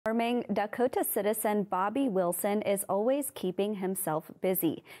Dakota citizen Bobby Wilson is always keeping himself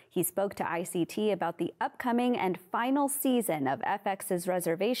busy. He spoke to ICT about the upcoming and final season of FX's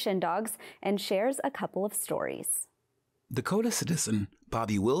Reservation Dogs and shares a couple of stories. Dakota citizen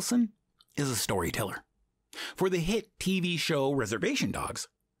Bobby Wilson is a storyteller. For the hit TV show Reservation Dogs,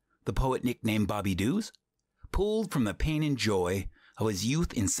 the poet nicknamed Bobby Dews pulled from the pain and joy of his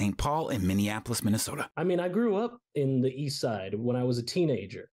youth in St. Paul and Minneapolis, Minnesota. I mean, I grew up in the East Side when I was a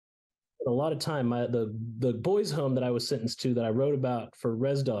teenager. A lot of time, the boys' home that I was sentenced to that I wrote about for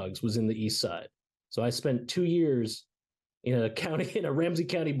Res Dogs was in the East Side. So I spent 2 years in a Ramsey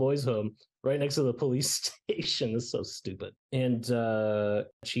County boys' home right next to the police station. It's so stupid. And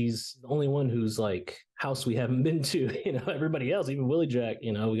she's the only one whose like house we haven't been to. You know, everybody else, even Willie Jack.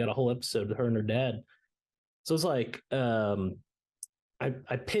 You know, we got a whole episode of her and her dad. So it's like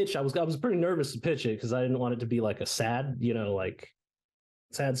I pitched. I was pretty nervous to pitch it because I didn't want it to be like a sad, you know, like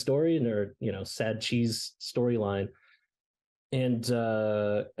sad story or, you know, sad cheese storyline. And,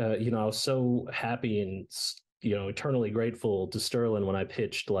 you know, I was so happy and, you know, eternally grateful to Sterling when I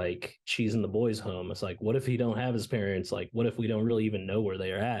pitched like Cheese in the Boys' Home. It's like, what if he don't have his parents? Like, what if we don't really even know where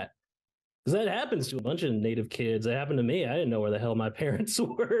they are at? Because that happens to a bunch of Native kids. It happened to me. I didn't know where the hell my parents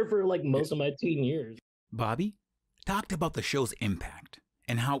were for like most of my teen years. Bobby talked about the show's impact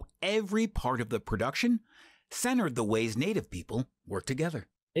and how every part of the production centered the ways Native people work together.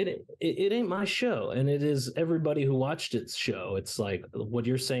 It ain't my show, and it is everybody who watched its show. It's like what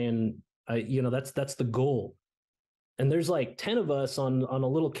you're saying. You know, that's the goal. And there's like 10 of us on a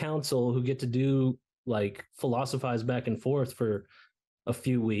little council who get to do like philosophize back and forth for a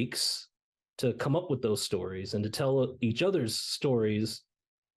few weeks to come up with those stories and to tell each other's stories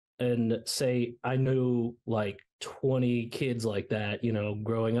and say, I knew like 20 kids like that, you know,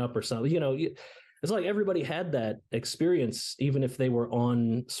 growing up or something. You know, it's like everybody had that experience, even if they were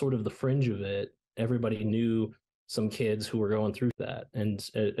on sort of the fringe of it. Everybody knew some kids who were going through that, and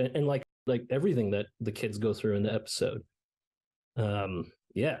like everything that the kids go through in the episode.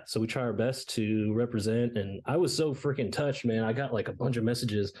 Yeah, so we try our best to represent, and I was so freaking touched, man. I got like a bunch of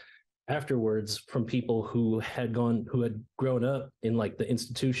messages afterwards from people who had grown up in like the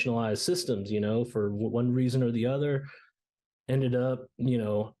institutionalized systems, you know, for one reason or the other, ended up, you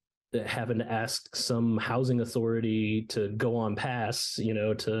know, having to ask some housing authority to go on pass, you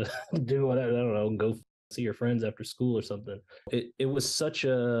know, to do whatever, I don't know, go see your friends after school or something. It was such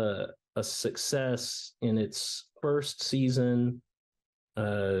a success in its first season.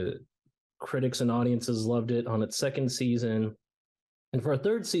 Critics and audiences loved it on its second season. And for a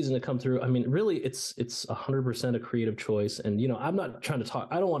third season to come through, I mean, really, it's 100% a creative choice. And, you know, I'm not trying to talk,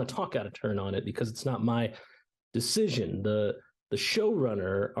 I don't want to talk out of turn on it because it's not my decision. The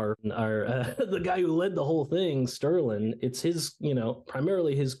showrunner, the guy who led the whole thing, Sterling, it's his, you know,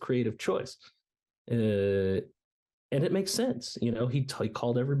 primarily his creative choice. And it makes sense. You know, he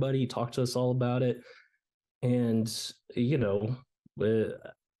called everybody, he talked to us all about it. And, you know,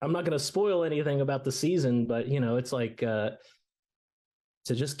 I'm not going to spoil anything about the season, but, you know, it's like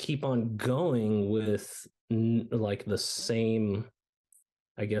to just keep on going with like the same,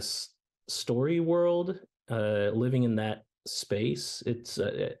 I guess, story world, living in that space. It's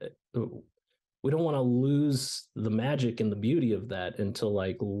we don't want to lose the magic and the beauty of that until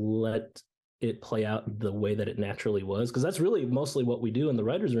like let it play out the way that it naturally was, because that's really mostly what we do in the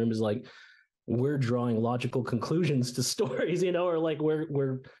writers' room, is like we're drawing logical conclusions to stories, you know, or like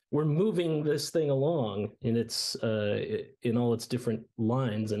we're moving this thing along in its in all its different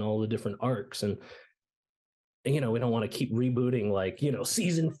lines and all the different arcs. And you know, we don't want to keep rebooting, like, you know,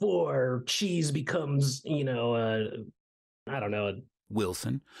 season 4 Cheese becomes, you know, I don't know.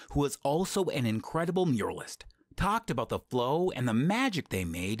 Wilson, who is also an incredible muralist, talked about the flow and the magic they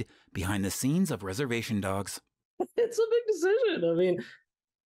made behind the scenes of Reservation Dogs. It's a big decision. I mean,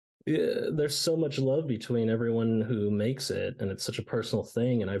 yeah, there's so much love between everyone who makes it, and it's such a personal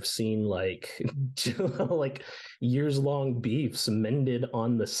thing. And I've seen like like years-long beefs mended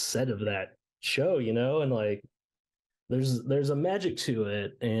on the set of that show, you know, and like there's a magic to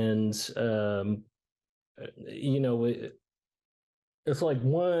it. And you know, it's like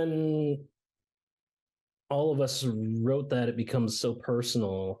all of us wrote that, it becomes so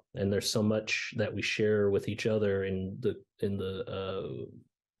personal, and there's so much that we share with each other in the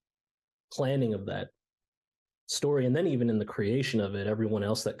planning of that story, and then even in the creation of it. Everyone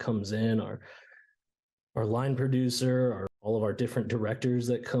else that comes in, our line producer, all of our different directors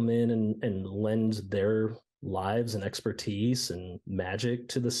that come in and lend their lives and expertise and magic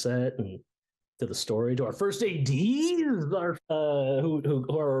to the set and to the story, to our first ADs, our who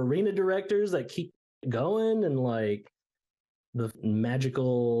are arena directors that keep going. And like, the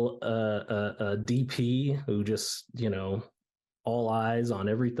magical DP who just, all eyes on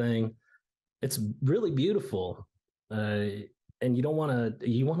everything. It's really beautiful. And you want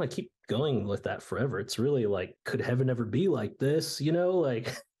to keep going with that forever. It's really like, could heaven ever be like this?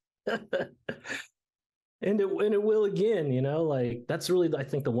 Like, and it will again, like that's really, I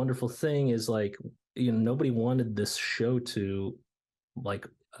think the wonderful thing is like, nobody wanted this show to like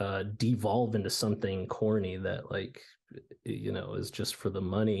devolve into something corny that like, is just for the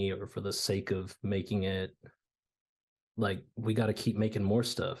money or for the sake of making it. Like, we got to keep making more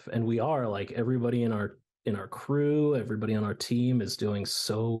stuff, and we are, like, everybody in our crew, everybody on our team is doing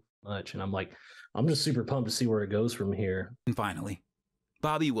so much, and I'm just super pumped to see where it goes from here. And finally,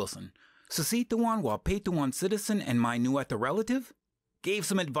 Bobby Wilson, Sasituan Wapatuan citizen and Mainueta relative, gave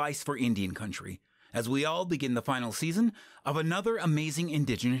some advice for Indian country as we all begin the final season of another amazing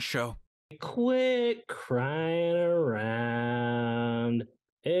Indigenous show. Quit crying around.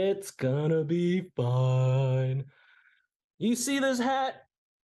 It's gonna be fine. You see this hat?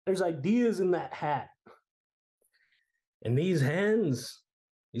 There's ideas in that hat. And these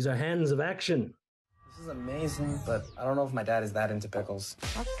are hands of action. This is amazing, but I don't know if my dad is that into pickles.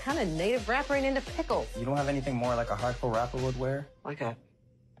 What kind of native rapper ain't into pickles? You don't have anything more like a hardcore rapper would wear? Like a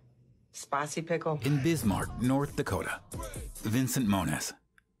spicy pickle? In Bismarck, North Dakota, Vincent Moniz,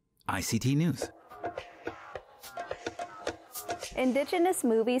 ICT News. Indigenous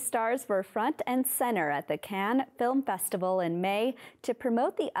movie stars were front and center at the Cannes Film Festival in May to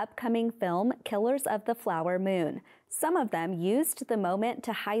promote the upcoming film Killers of the Flower Moon. Some of them used the moment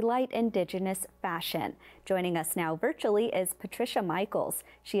to highlight Indigenous fashion. Joining us now virtually is Patricia Michaels.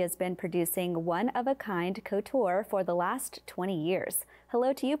 She has been producing one-of-a-kind couture for the last 20 years.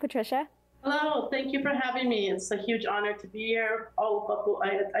 Hello to you, Patricia. Hello, thank you for having me. It's a huge honor to be here.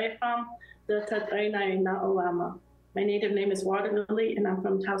 My native name is Water Lily, and I'm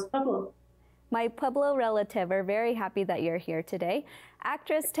from Taos Pueblo. My Pueblo relative are very happy that you're here today.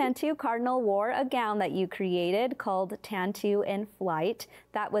 Actress Tantu Cardinal wore a gown that you created called Tantu in Flight.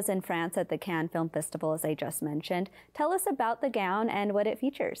 That was in France at the Cannes Film Festival, as I just mentioned. Tell us about the gown and what it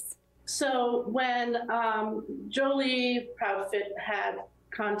features. So when Jolie Proudfit had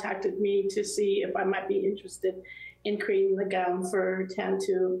contacted me to see if I might be interested in creating the gown for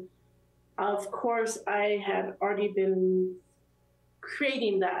Tantu, of course, I had already been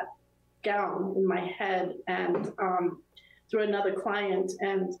creating that gown in my head and through another client,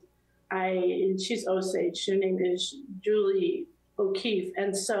 and she's Osage. Her name is Julie O'Keefe,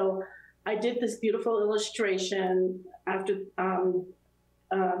 and so I did this beautiful illustration after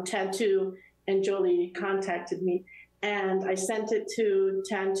Tantu and Jolie contacted me, and I sent it to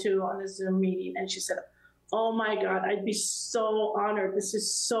Tantu on a Zoom meeting, and she said, "Oh my God, I'd be so honored. This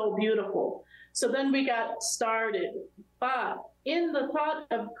is so beautiful." So then we got started. But in the thought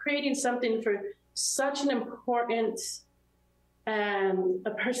of creating something for such an important and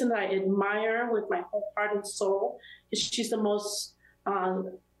a person that I admire with my whole heart and soul, she's the most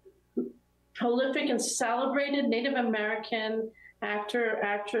prolific and celebrated Native American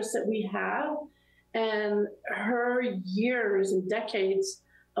actress that we have. And her years and decades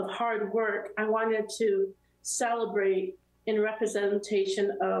of hard work, I wanted to celebrate in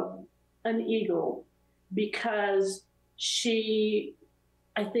representation of an eagle, because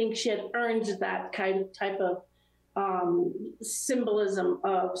I think she had earned that type of symbolism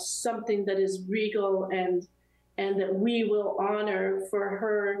of something that is regal and that we will honor for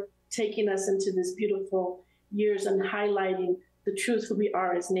her taking us into this beautiful years and highlighting the truth who we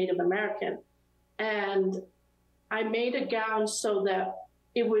are as Native American. And I made a gown so that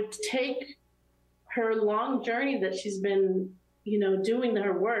it would take her long journey that she's been, doing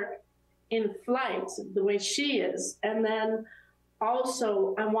her work in flight, the way she is. And then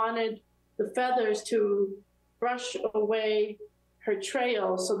also I wanted the feathers to brush away her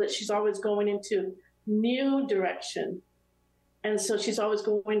trail so that she's always going into new direction. And so she's always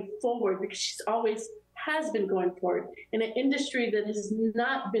going forward, because she's always has been going forward in an industry that has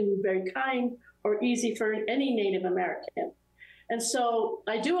not been very kind or easy for any Native American. And so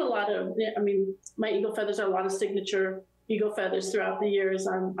I do a lot of, my eagle feathers are a lot of signature eagle feathers throughout the years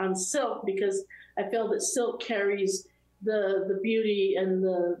on silk, because I feel that silk carries the beauty and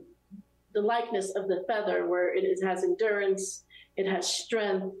the likeness of the feather, where it has endurance, it has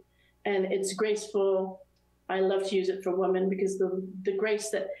strength, and it's graceful. I love to use it for women because the grace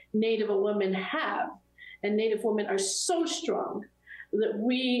that Native women have, and Native women are so strong that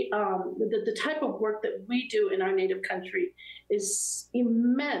the type of work that we do in our Native country is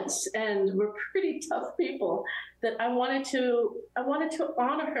immense, and we're pretty tough people. That I wanted to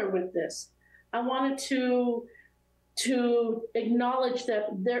honor her with this. I wanted to to acknowledge that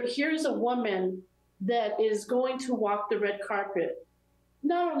here's a woman that is going to walk the red carpet,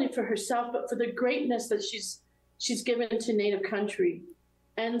 not only for herself, but for the greatness that she's given to Native country.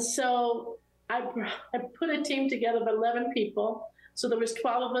 And so I put a team together of 11 people. So there was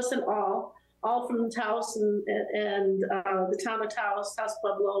 12 of us in all from Taos and the town of Taos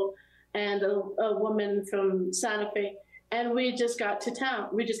Pueblo, and a woman from Santa Fe. And we just got to town.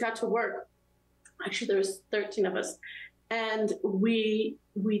 We just got to work. Actually, there was 13 of us. And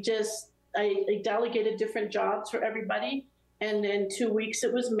I delegated different jobs for everybody. And in 2 weeks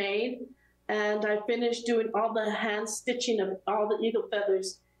it was made. And I finished doing all the hand stitching of all the eagle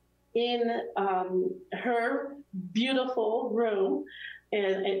feathers in her beautiful room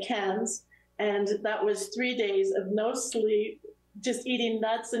at Cairns. And that was 3 days of no sleep, just eating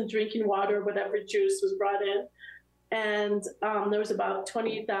nuts and drinking water, whatever juice was brought in. And there was about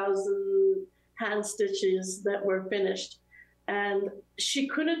 20,000 hand stitches that were finished. And she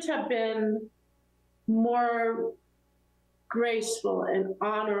couldn't have been more graceful and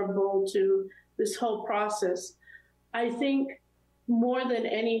honorable to this whole process. I think more than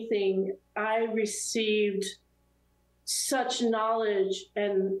anything, I received such knowledge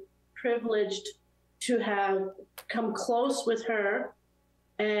and privileged to have come close with her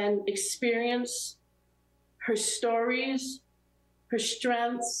and experience her stories, her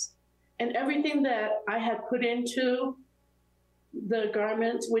strengths, and everything that I had put into the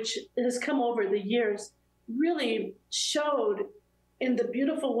garment, which has come over the years, really showed in the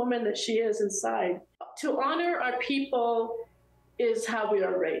beautiful woman that she is inside. To honor our people is how we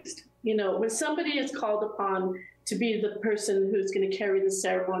are raised. You know, when somebody is called upon to be the person who's going to carry the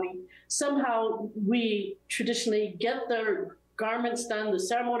ceremony, somehow we traditionally get their garments done, the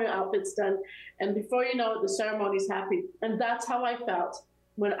ceremonial outfits done, and before you know it, the ceremony's happy. And that's how I felt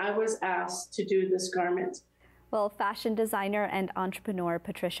when I was asked to do this garment. Well, fashion designer and entrepreneur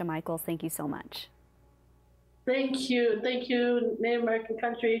Patricia Michaels, thank you so much. Thank you, Native American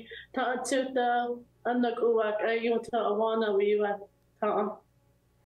country. Ta'atuta, anak uwak, ayun ta'awana wiwa ta'am.